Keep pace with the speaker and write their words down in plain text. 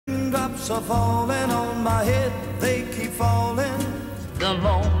Raindrops are falling on my head, they keep falling. The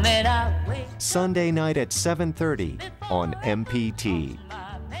moment I wake. Sunday night at 7:30 on MPT.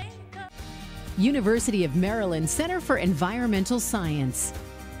 University of Maryland Center for Environmental Science,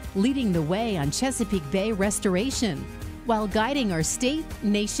 leading the way on Chesapeake Bay restoration, while guiding our state,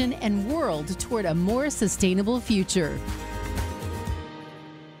 nation, and world toward a more sustainable future.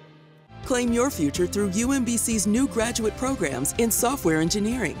 Claim your future through UMBC's new graduate programs in software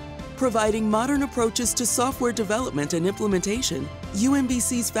engineering. Providing modern approaches to software development and implementation,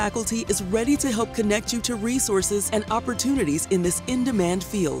 UMBC's faculty is ready to help connect you to resources and opportunities in this in-demand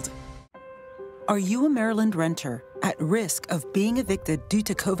field. Are you a Maryland renter at risk of being evicted due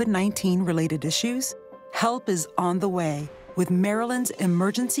to COVID-19 related issues? Help is on the way with Maryland's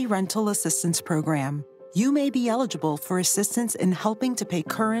Emergency Rental Assistance Program. You may be eligible for assistance in helping to pay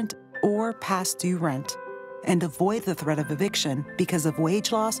current or past due rent and avoid the threat of eviction because of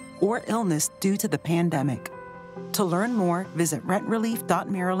wage loss or illness due to the pandemic. To learn more, visit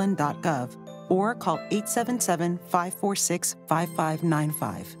rentrelief.maryland.gov or call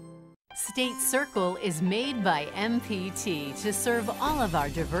 877-546-5595. State Circle is made by MPT to serve all of our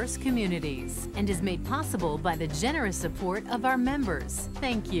diverse communities and is made possible by the generous support of our members.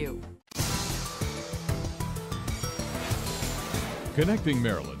 Thank you. Connecting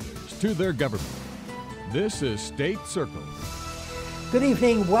Marylanders to their government. This is State Circle. Good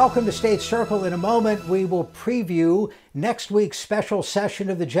evening. Welcome to State Circle. In a moment, we will preview next week's special session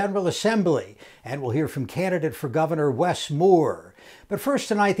of the General Assembly, and we'll hear from candidate for Governor Wes Moore. But first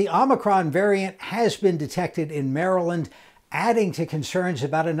tonight, the Omicron variant has been detected in Maryland, adding to concerns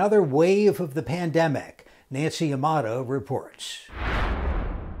about another wave of the pandemic. Nancy Amato reports.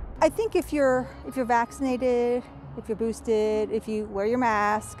 I think if you're vaccinated, if you're boosted, if you wear your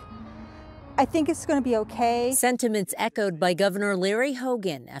mask, I think it's going to be okay. Sentiments echoed by Governor Larry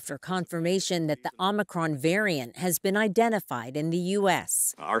Hogan after confirmation that the Omicron variant has been identified in the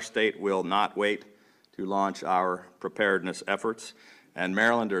U.S. Our state will not wait to launch our preparedness efforts, and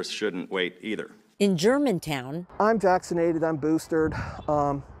Marylanders shouldn't wait either. In Germantown, I'm vaccinated, I'm boosted.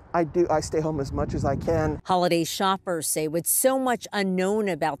 I stay home as much as I can. Holiday shoppers say with so much unknown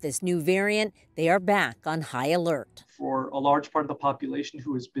about this new variant, they are back on high alert. For a large part of the population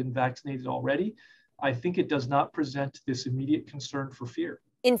who has been vaccinated already, I think it does not present this immediate concern for fear.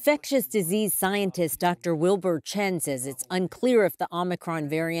 Infectious disease scientist Dr. Wilbur Chen says it's unclear if the Omicron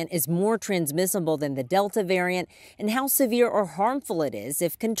variant is more transmissible than the Delta variant and how severe or harmful it is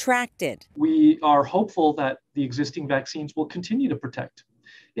if contracted. We are hopeful that the existing vaccines will continue to protect.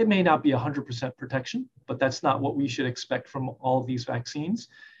 It may not be 100% protection, but that's not what we should expect from all of these vaccines.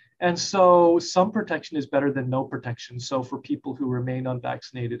 And so some protection is better than no protection. So for people who remain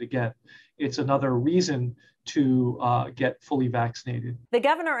unvaccinated, again, it's another reason to get fully vaccinated. The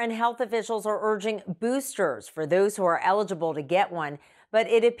governor and health officials are urging boosters for those who are eligible to get one, but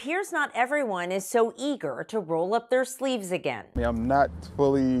it appears not everyone is so eager to roll up their sleeves again. I'm not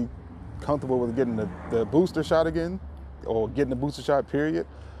fully comfortable with getting the booster shot again, or getting the booster shot, period.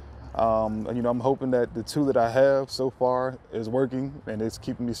 I'm hoping that the two that I have so far is working and it's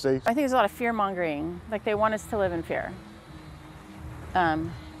keeping me safe. I think there's a lot of fear mongering, like they want us to live in fear.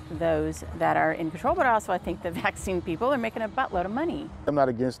 Those that are in control, but also I think the vaccine people are making a buttload of money. I'm not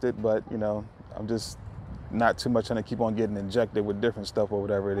against it, but I'm just not too much trying to keep on getting injected with different stuff or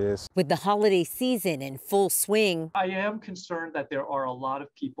whatever it is. With the holiday season in full swing, I am concerned that there are a lot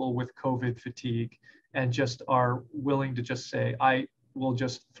of people with COVID fatigue and just are willing to just say, I will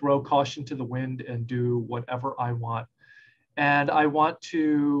just throw caution to the wind and do whatever I want. And I want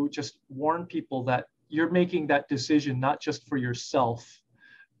to just warn people that you're making that decision not just for yourself,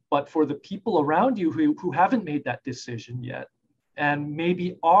 but for the people around you who haven't made that decision yet and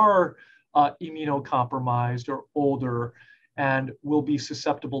maybe are immunocompromised or older and will be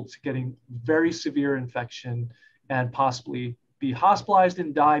susceptible to getting very severe infection and possibly be hospitalized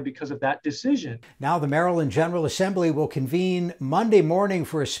and die because of that decision. Now the Maryland General Assembly will convene Monday morning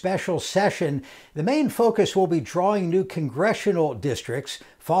for a special session. The main focus will be drawing new congressional districts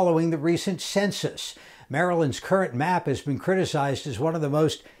following the recent census. Maryland's current map has been criticized as one of the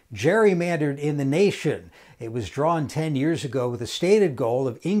most gerrymandered in the nation. It was drawn 10 years ago with a stated goal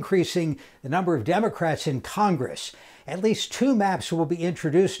of increasing the number of Democrats in Congress. At least two maps will be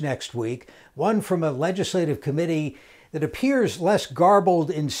introduced next week, one from a legislative committee that appears less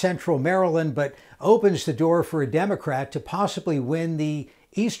garbled in central Maryland, but opens the door for a Democrat to possibly win the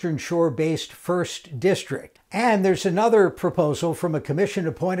Eastern Shore-based 1st District. And there's another proposal from a commission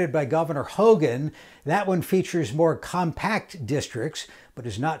appointed by Governor Hogan. That one features more compact districts, but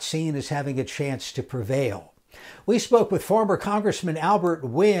is not seen as having a chance to prevail. We spoke with former Congressman Albert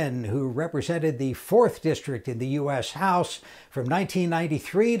Wynn, who represented the 4th District in the U.S. House from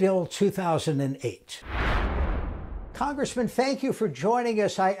 1993 till 2008. Congressman, thank you for joining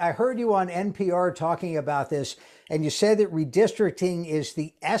us. I heard you on NPR talking about this, and you said that redistricting is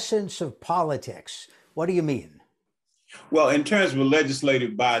the essence of politics. What do you mean? Well, in terms of a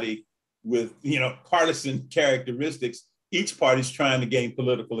legislative body with, partisan characteristics, each party's trying to gain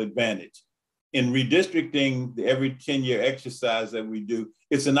political advantage. In redistricting, the every 10-year exercise that we do,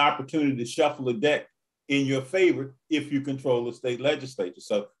 it's an opportunity to shuffle the deck in your favor if you control the state legislature.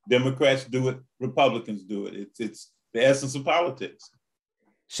 So Democrats do it, Republicans do it. It's the essence of politics.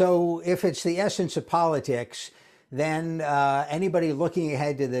 So if it's the essence of politics, then anybody looking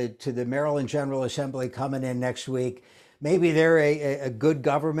ahead to the Maryland General Assembly coming in next week, maybe they're a good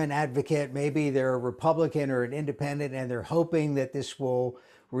government advocate, maybe they're a Republican or an independent, and they're hoping that this will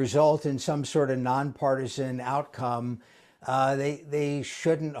result in some sort of nonpartisan outcome. They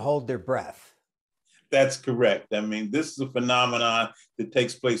shouldn't hold their breath. That's correct. I mean, this is a phenomenon that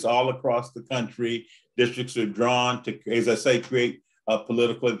takes place all across the country. Districts are drawn to, as I say, create a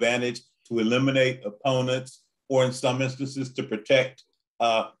political advantage, to eliminate opponents, or in some instances to protect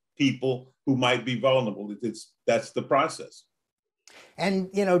people who might be vulnerable. That's the process.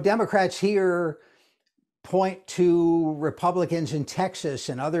 And, Democrats here point to Republicans in Texas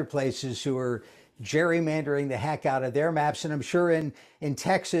and other places who are gerrymandering the heck out of their maps. And I'm sure in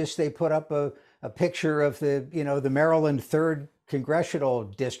Texas, they put up a picture of the Maryland 3rd Congressional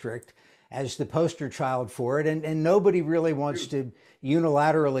District as the poster child for it. And nobody really wants to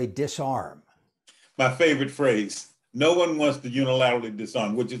unilaterally disarm. My favorite phrase, no one wants to unilaterally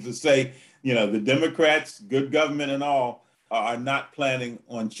disarm, which is to say, the Democrats, good government and all, are not planning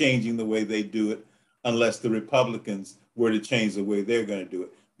on changing the way they do it unless the Republicans were to change the way they're going to do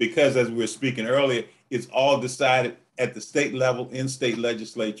it. Because as we were speaking earlier, it's all decided at the state level in state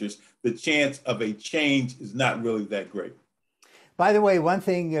legislatures. The chance of a change is not really that great. By the way, one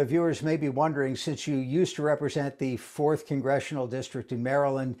thing viewers may be wondering, since you used to represent the 4th Congressional District in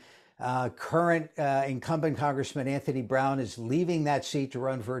Maryland, current incumbent Congressman Anthony Brown is leaving that seat to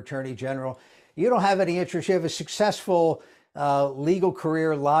run for Attorney General. You don't have any interest. You have a successful legal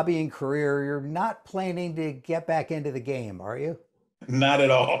career, lobbying career. You're not planning to get back into the game, are you? Not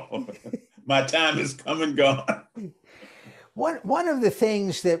at all. My time is come and gone. One of the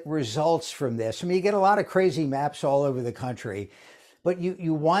things that results from this, I mean, you get a lot of crazy maps all over the country, but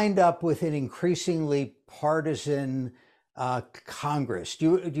you wind up with an increasingly partisan Congress.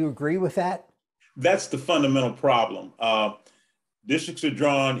 Do you agree with that? That's the fundamental problem. Districts are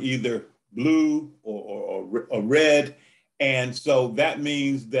drawn either blue or red. And so that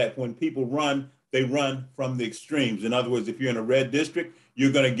means that when people run, they run from the extremes. In other words, if you're in a red district,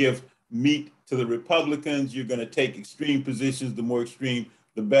 you're going to give meat to the Republicans. You're going to take extreme positions. The more extreme,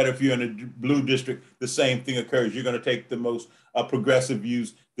 the better. If you're in a blue district, the same thing occurs. You're going to take the most progressive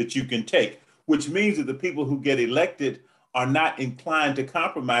views that you can take, which means that the people who get elected are not inclined to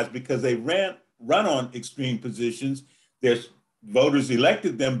compromise because they run on extreme positions. Their voters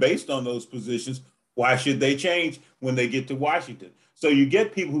elected them based on those positions. Why should they change when they get to Washington? So you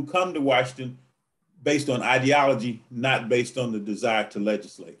get people who come to Washington based on ideology, not based on the desire to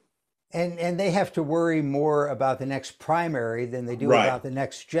legislate. And they have to worry more about the next primary than they do about the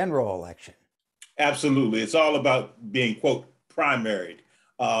next general election. Absolutely. It's all about being, quote, primaried.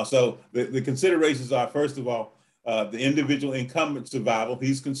 So the considerations are, first of all, the individual incumbent survival.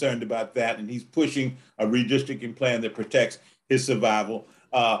 He's concerned about that, and he's pushing a redistricting plan that protects his survival.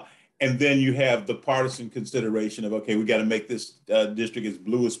 And then you have the partisan consideration of, okay, we got to make this district as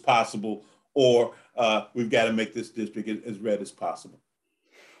blue as possible, or we've got to make this district as red as possible.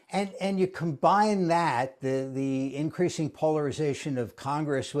 And you combine that, the increasing polarization of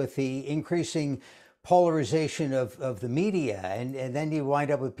Congress with the increasing polarization of the media, and then you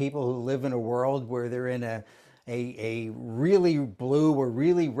wind up with people who live in a world where they're in a really blue or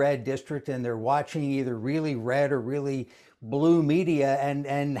really red district, and they're watching either really red or really blue media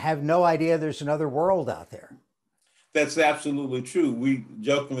and have no idea there's another world out there. That's absolutely true. We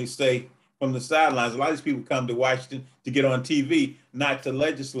jokingly say from the sidelines, a lot of these people come to Washington to get on TV, not to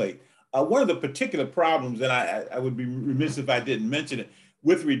legislate. One of the particular problems, and I would be remiss if I didn't mention it,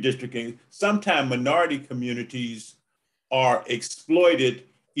 with redistricting, sometimes minority communities are exploited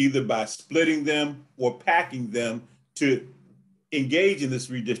either by splitting them or packing them to engage in this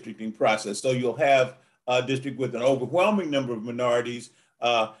redistricting process. So you'll have a district with an overwhelming number of minorities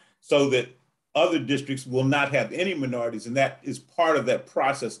so that other districts will not have any minorities. And that is part of that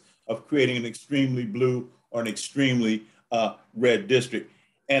process of creating an extremely blue or an extremely red district.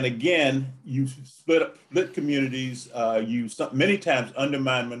 And again, you split communities, many times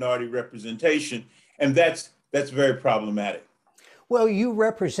undermine minority representation, and that's very problematic. Well, you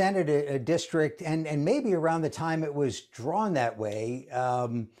represented a district, and maybe around the time it was drawn that way,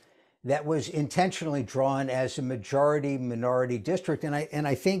 that was intentionally drawn as a majority minority district. And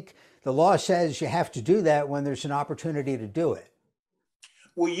I think the law says you have to do that when there's an opportunity to do it.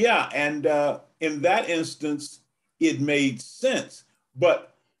 Well, yeah, and in that instance, it made sense. But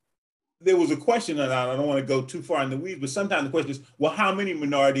there was a question, and I don't want to go too far in the weeds, but sometimes the question is, well, how many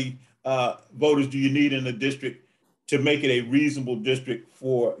minority voters do you need in a district to make it a reasonable district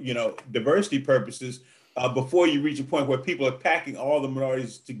for, diversity purposes, before you reach a point where people are packing all the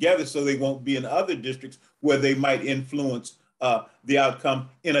minorities together so they won't be in other districts where they might influence the outcome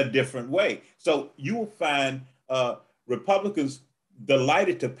in a different way. So you will find Republicans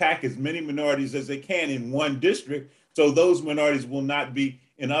delighted to pack as many minorities as they can in one district, so those minorities will not be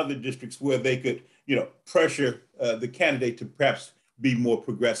in other districts where they could, pressure the candidate to perhaps be more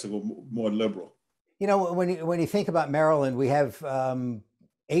progressive or more liberal. When you think about Maryland, we have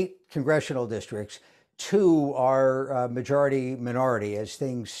 8 congressional districts. 2 are majority minority as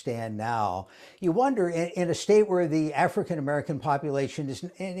things stand now. You wonder, in a state where the African American population is,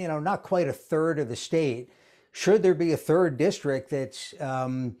 not quite a third of the state, should there be a 3rd district that's,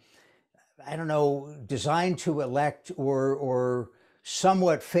 designed to elect or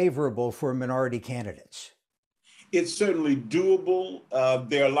somewhat favorable for minority candidates? It's certainly doable.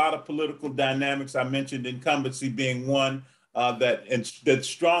 There are a lot of political dynamics. I mentioned incumbency being one that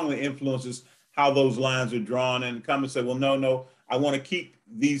strongly influences how those lines are drawn. And incumbents say, well, no, I want to keep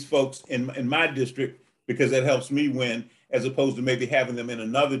these folks in my district because that helps me win, as opposed to maybe having them in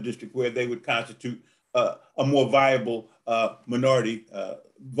another district where they would constitute a more viable minority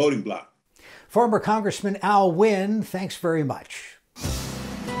voting bloc. Former Congressman Al Wynn, thanks very much.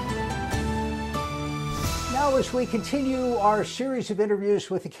 Now, as we continue our series of interviews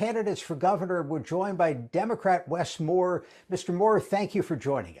with the candidates for governor, we're joined by Democrat Wes Moore. Mr. Moore, thank you for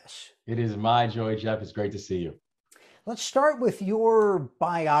joining us. It is my joy, Jeff. It's great to see you. Let's start with your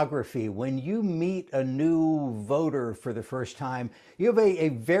biography. When you meet a new voter for the first time, you have a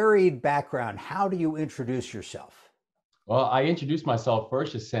varied background. How do you introduce yourself? Well, I introduced myself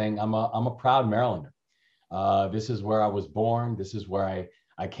first just saying I'm a proud Marylander. This is where I was born. This is where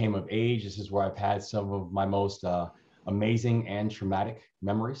I came of age. This is where I've had some of my most amazing and traumatic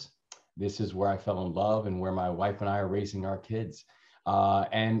memories. This is where I fell in love and where my wife and I are raising our kids.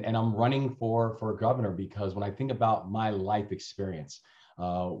 And I'm running for governor because when I think about my life experience,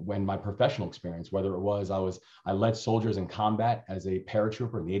 when my professional experience, whether it was I led soldiers in combat as a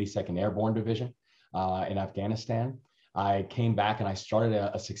paratrooper in the 82nd Airborne Division in Afghanistan. I came back and I started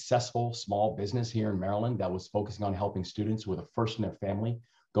a successful small business here in Maryland that was focusing on helping students who are the first in their family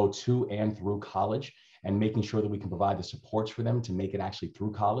go to and through college and making sure that we can provide the supports for them to make it actually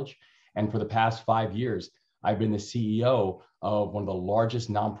through college. And for the past 5 years, I've been the CEO of one of the largest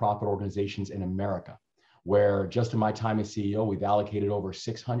nonprofit organizations in America, where just in my time as CEO, we've allocated over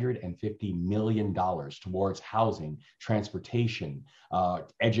 $650 million towards housing, transportation,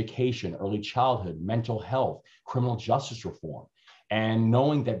 education, early childhood, mental health, criminal justice reform. And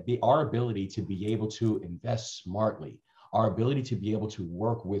knowing that our ability to be able to invest smartly, our ability to be able to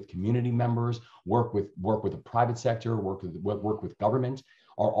work with community members, work with the private sector, work with government,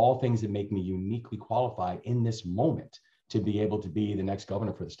 are all things that make me uniquely qualified in this moment to be able to be the next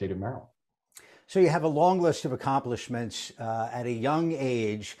governor for the state of Maryland. So you have a long list of accomplishments at a young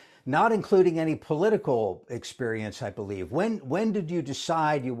age, not including any political experience, I believe. When did you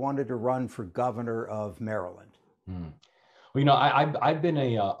decide you wanted to run for governor of Maryland? Well, I've been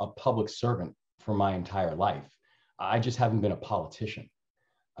a public servant for my entire life. I just haven't been a politician.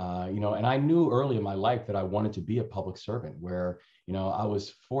 And I knew early in my life that I wanted to be a public servant, where, I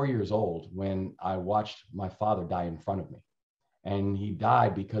was 4 years old when I watched my father die in front of me. And he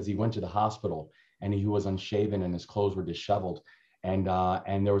died because he went to the hospital and he was unshaven and his clothes were disheveled. And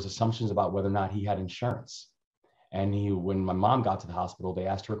there was assumptions about whether or not he had insurance. And when my mom got to the hospital, they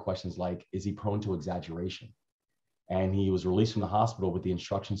asked her questions like, is he prone to exaggeration? And he was released from the hospital with the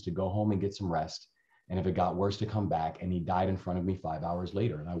instructions to go home and get some rest. And if it got worse, to come back. And he died in front of me 5 hours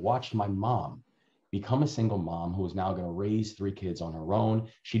later. And I watched my mom become a single mom who is now going to raise 3 kids on her own.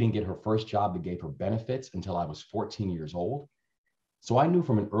 She didn't get her first job that gave her benefits until I was 14 years old. So I knew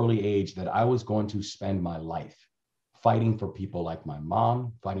from an early age that I was going to spend my life fighting for people like my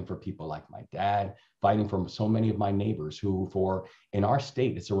mom, fighting for people like my dad, fighting for so many of my neighbors who, in our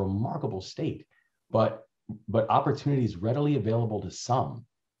state, it's a remarkable state, but opportunities readily available to some.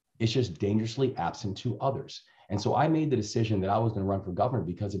 It's just dangerously absent to others. And so I made the decision that I was going to run for governor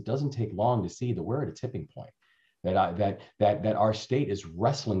because it doesn't take long to see that we're at a tipping point, that our state is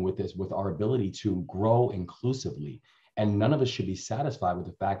wrestling with this, with our ability to grow inclusively. And none of us should be satisfied with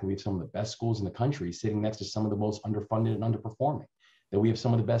the fact that we have some of the best schools in the country sitting next to some of the most underfunded and underperforming, that we have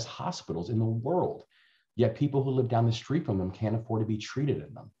some of the best hospitals in the world, yet people who live down the street from them can't afford to be treated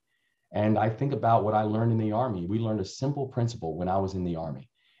in them. And I think about what I learned in the Army. We learned a simple principle when I was in the Army,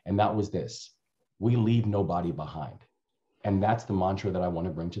 and that was this: we leave nobody behind. And that's the mantra that I want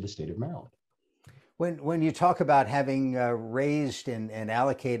to bring to the state of Maryland. When you talk about having raised and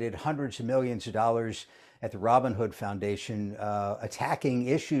allocated hundreds of millions of dollars at the Robin Hood Foundation, attacking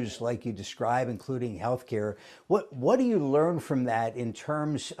issues like you describe, including healthcare, what do you learn from that in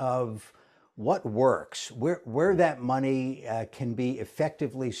terms of what works, where that money can be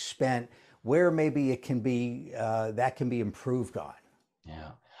effectively spent, where maybe it can be that can be improved on?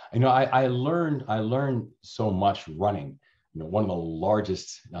 Yeah, I learned so much running, one of the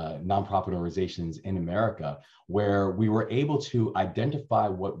largest nonprofit organizations in America, where we were able to identify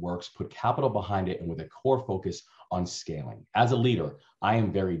what works, put capital behind it, and with a core focus on scaling. As a leader, I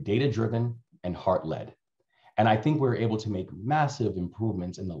am very data-driven and heart-led. And I think we're able to make massive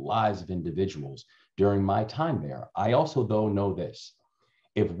improvements in the lives of individuals during my time there. I also, though, know this: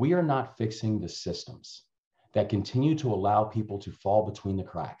 if we are not fixing the systems that continue to allow people to fall between the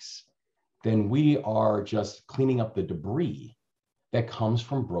cracks, then we are just cleaning up the debris that comes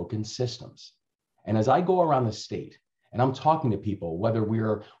from broken systems. And as I go around the state and I'm talking to people, whether we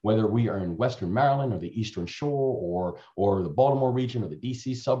are in Western Maryland or the Eastern Shore or the Baltimore region or the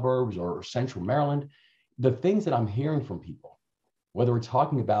DC suburbs or Central Maryland, the things that I'm hearing from people, whether we're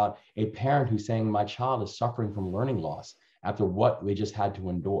talking about a parent who's saying my child is suffering from learning loss after what they just had to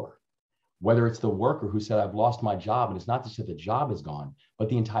endure, whether it's the worker who said I've lost my job, and it's not just that the job is gone, but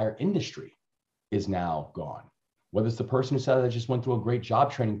the entire industry is now gone, whether it's the person who said I just went through a great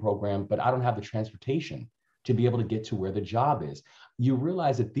job training program, but I don't have the transportation to be able to get to where the job is. You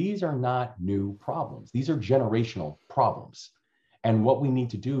realize that these are not new problems. These are generational problems. And what we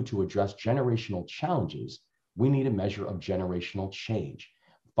need to do to address generational challenges, we need a measure of generational change.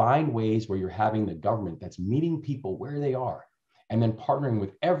 Find ways where you're having the government that's meeting people where they are, and then partnering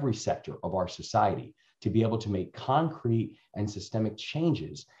with every sector of our society to be able to make concrete and systemic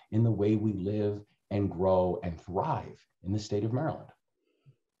changes in the way we live and grow and thrive in the state of Maryland.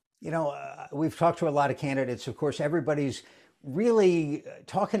 We've talked to a lot of candidates. Of course, everybody's really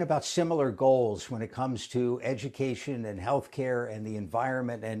talking about similar goals when it comes to education and healthcare and the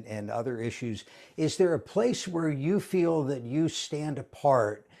environment and other issues. Is there a place where you feel that you stand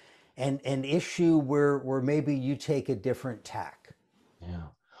apart and an issue where maybe you take a different tack? Yeah.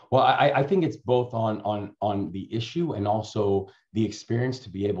 Well, I think it's both on the issue and also the experience to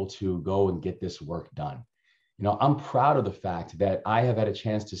be able to go and get this work done. I'm proud of the fact that I have had a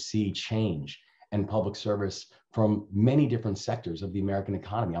chance to see change and public service from many different sectors of the American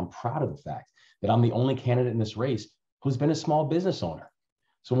economy. I'm proud of the fact that I'm the only candidate in this race who's been a small business owner.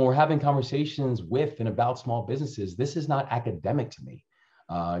 So when we're having conversations with and about small businesses, this is not academic to me.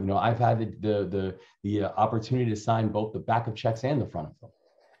 I've had the opportunity to sign both the back of checks and the front of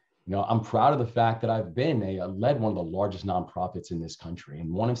them. I'm proud of the fact that I've led one of the largest nonprofits in this country, and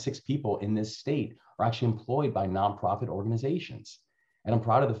 1 of 6 people in this state are actually employed by nonprofit organizations. And I'm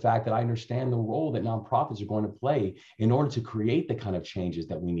proud of the fact that I understand the role that nonprofits are going to play in order to create the kind of changes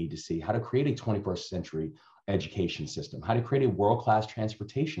that we need to see, how to create a 21st century education system, how to create a world-class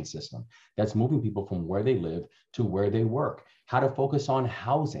transportation system that's moving people from where they live to where they work, how to focus on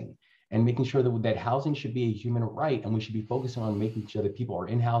housing and making sure that housing should be a human right, and we should be focusing on making sure that people are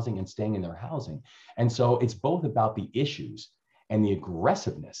in housing and staying in their housing. And so it's both about the issues and the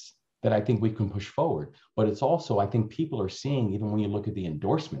aggressiveness that I think we can push forward, but it's also, I think people are seeing, even when you look at the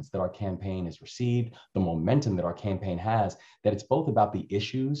endorsements that our campaign has received, the momentum that our campaign has, that it's both about the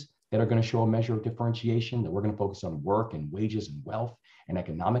issues that are going to show a measure of differentiation, that we're going to focus on work and wages and wealth and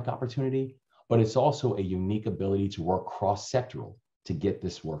economic opportunity, but it's also a unique ability to work cross-sectoral to get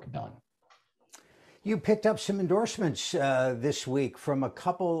this work done. You picked up some endorsements this week from a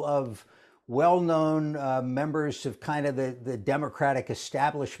couple of well-known members of kind of the Democratic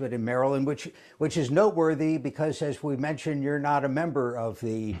establishment in Maryland, which is noteworthy because, as we mentioned, you're not a member of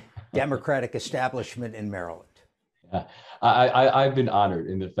the Democratic establishment in Maryland. I've been honored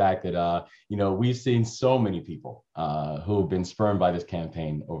in the fact that, we've seen so many people who have been spurned by this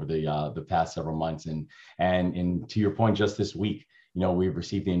campaign over the past several months. And to your point, just this week, we've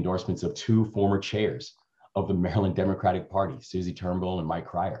received the endorsements of 2 former chairs of the Maryland Democratic Party, Susie Turnbull and Mike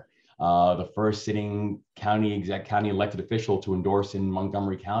Cryer. The first sitting county elected official to endorse in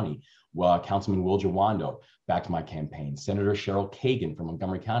Montgomery County Councilman Will Jawando backed my campaign. Senator Cheryl Kagan from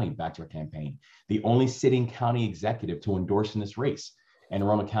Montgomery County backed our campaign. The only sitting county executive to endorse in this race, Anne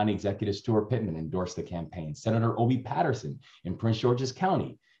Arundel County Executive Stuart Pittman, endorsed the campaign. Senator Obie Patterson in Prince George's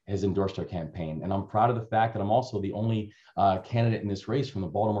County has endorsed our campaign. And I'm proud of the fact that I'm also the only candidate in this race from the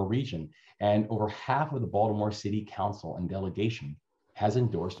Baltimore region. And over half of the Baltimore City Council and delegation has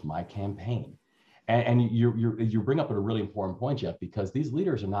endorsed my campaign. And you bring up a really important point, Jeff, because these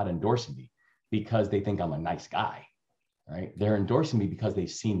leaders are not endorsing me because they think I'm a nice guy, right? They're endorsing me because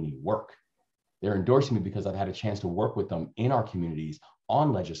they've seen me work. They're endorsing me because I've had a chance to work with them in our communities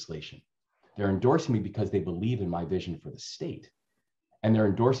on legislation. They're endorsing me because they believe in my vision for the state. And they're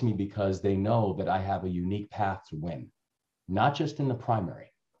endorsing me because they know that I have a unique path to win, not just in the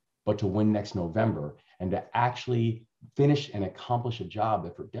primary, but to win next November and to actually finish and accomplish a job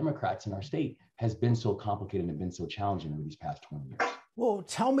that for Democrats in our state has been so complicated and been so challenging over these past 20 years. Well,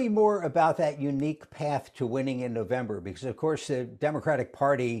 tell me more about that unique path to winning in November, because of course the Democratic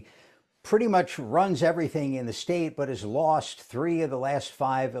Party pretty much runs everything in the state, but has lost 3 of the last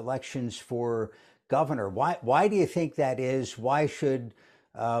 5 elections for governor. Why do you think that is? Why should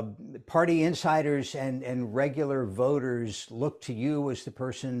party insiders and regular voters look to you as the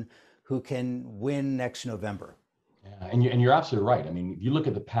person who can win next November? Yeah, and you're absolutely right. I mean, if you look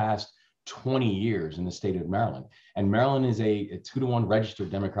at the past 20 years in the state of Maryland, and Maryland is a 2-to-1 registered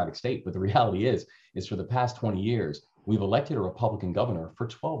Democratic state, but the reality is for the past 20 years, we've elected a Republican governor for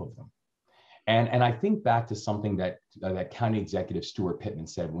 12 of them. And I think back to something that County Executive Stuart Pittman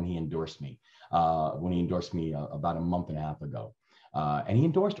said when he endorsed me, about a month and a half ago. And he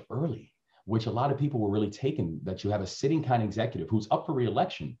endorsed early, which a lot of people were really taken that you have a sitting county executive who's up for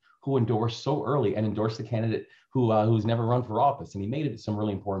re-election who endorsed so early and endorsed the candidate who's never run for office. And he made it some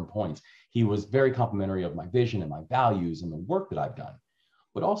really important points. He was very complimentary of my vision and my values and the work that I've done.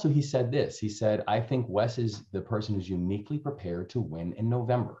 But also he said this, he said, I think Wes is the person who's uniquely prepared to win in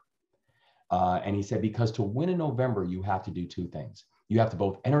November. And he said, because to win in November, you have to do 2 things. You have to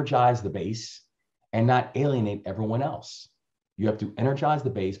both energize the base and not alienate everyone else. You have to energize the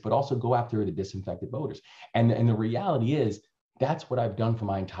base, but also go after the disaffected voters. And the reality is, that's what I've done for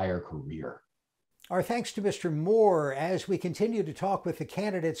my entire career. Our thanks to Mr. Moore. As we continue to talk with the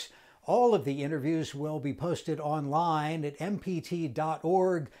candidates, all of the interviews will be posted online at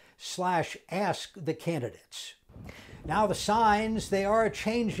mpt.org/askthecandidates. Now the signs, they are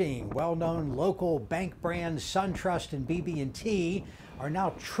changing. Well-known local bank brands SunTrust and BB&T are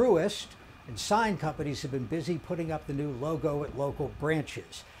now Truist, and sign companies have been busy putting up the new logo at local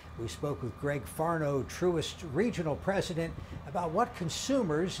branches. We spoke with Greg Farno, Truist Regional President, about what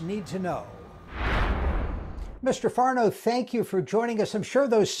consumers need to know. Mr. Farno, thank you for joining us. I'm sure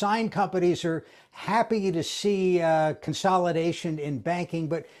those sign companies are happy to see consolidation in banking,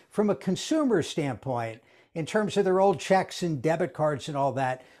 but from a consumer standpoint, in terms of their old checks and debit cards and all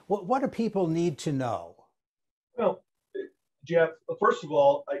that, what do people need to know? Well, Jeff, first of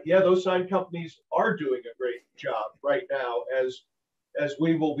all, yeah, those sign companies are doing a great job right now as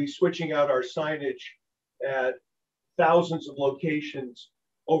we will be switching out our signage at thousands of locations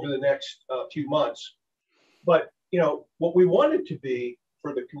over the next few months. But, you know, what we want it to be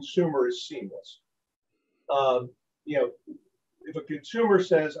for the consumer is seamless. You know, if a consumer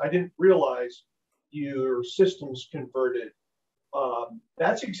says, I didn't realize your system's converted,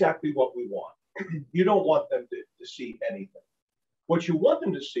 that's exactly what we want. You don't want them to see anything. What you want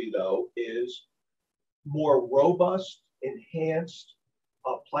them to see, though, is more robust, enhanced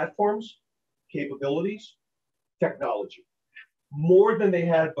platforms, capabilities, technology, more than they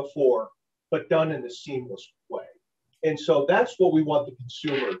had before, but done in a seamless way. And so that's what we want the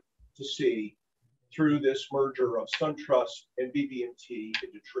consumer to see through this merger of SunTrust and BB&T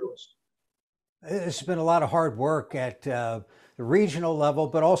into Truist. It's been a lot of hard work at the regional level,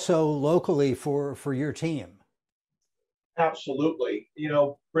 but also locally for your team. Absolutely. You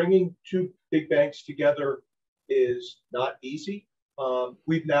know, bringing 2 big banks together is not easy.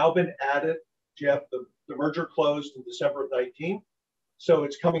 We've now been at it, Jeff. The merger closed in December of 19. So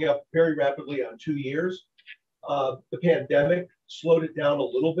it's coming up very rapidly on 2 years. The pandemic slowed it down a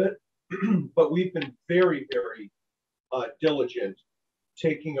little bit, but we've been very, very diligent,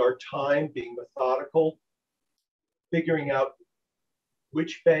 taking our time, being methodical, figuring out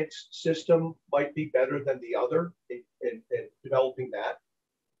which bank's system might be better than the other and developing that.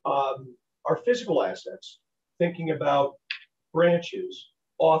 Our physical assets, thinking about branches,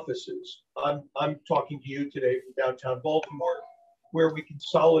 offices. I'm talking to you today from downtown Baltimore, where we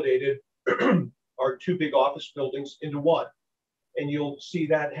consolidated our 2 big office buildings into one. And you'll see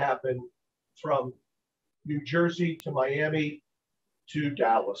that happen from New Jersey to Miami to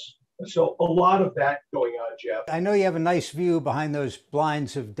Dallas. So a lot of that going on, Jeff. I know you have a nice view behind those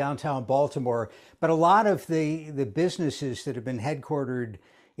blinds of downtown Baltimore, but a lot of the businesses that have been headquartered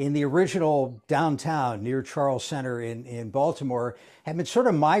in the original downtown near Charles Center in Baltimore have been sort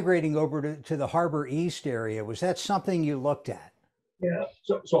of migrating over to the Harbor East area. Was that something you looked at? Yeah,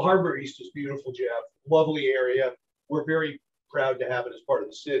 so Harbor East is beautiful, Jeff. Lovely area. We're very proud to have it as part of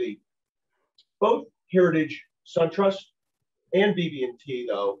the city. Both Heritage SunTrust and BB&T,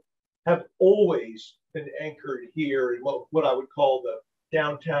 though, have always been anchored here in what I would call the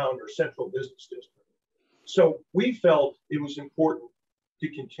downtown or central business district. So we felt it was important to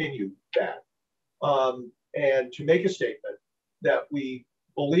continue that and to make a statement that we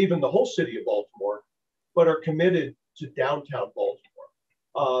believe in the whole city of Baltimore, but are committed to downtown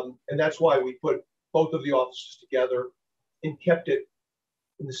Baltimore. And that's why we put both of the offices together and kept it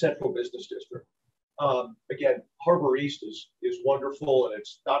in the central business district. Again, Harbor East is wonderful and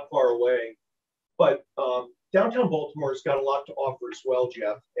it's not far away, but downtown Baltimore has got a lot to offer as well,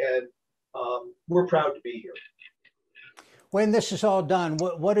 Jeff, and we're proud to be here. When this is all done,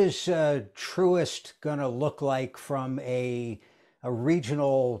 what is Truist going to look like from a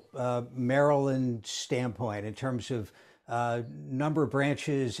regional Maryland standpoint in terms of number of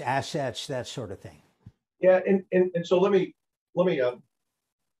branches, assets, that sort of thing? Yeah, and so let me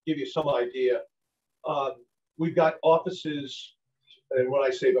give you some idea. We've got offices, and when I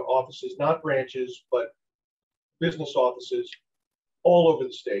say the offices, not branches, but business offices all over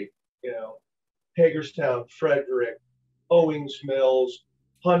the state, you know, Hagerstown, Frederick, Owings Mills,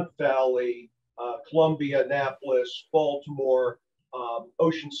 Hunt Valley, Columbia, Annapolis, Baltimore,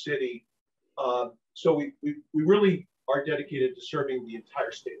 Ocean City. So we really are dedicated to serving the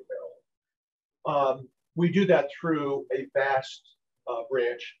entire state of Maryland. We do that through a vast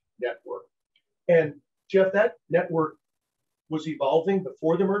branch network. And Jeff, that network was evolving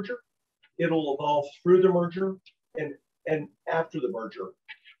before the merger. It'll evolve through the merger and after the merger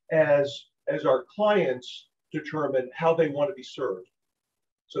as our clients determine how they want to be served.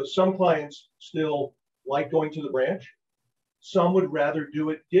 So some clients still like going to the branch. Some would rather do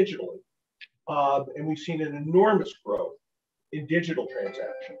it digitally. And we've seen an enormous growth in digital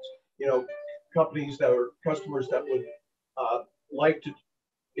transactions. You know, companies that are customers that would like to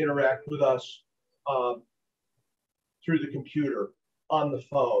interact with us through the computer, on the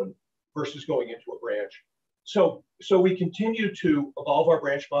phone, versus going into a branch. So we continue to evolve our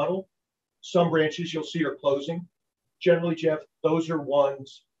branch model. Some branches you'll see are closing. Generally, Jeff, those are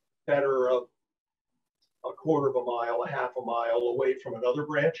ones that are a quarter of a mile, a half a mile away from another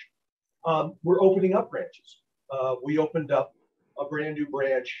branch. We're opening up branches. We opened up a brand new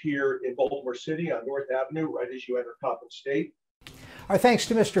branch here in Baltimore City on North Avenue, right as you enter Coppin State. Our thanks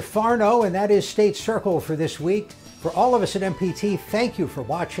to Mr. Farno, and that is State Circle for this week. For all of us at MPT, thank you for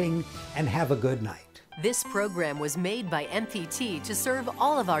watching and have a good night. This program was made by MPT to serve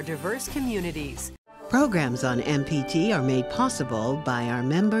all of our diverse communities. Programs on MPT are made possible by our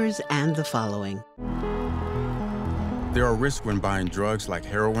members and the following. There are risks when buying drugs like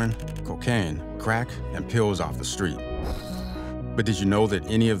heroin, cocaine, crack, and pills off the street. But did you know that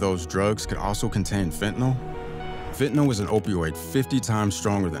any of those drugs could also contain fentanyl? Fentanyl is an opioid 50 times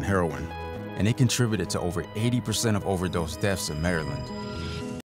stronger than heroin, and it contributed to over 80% of overdose deaths in Maryland.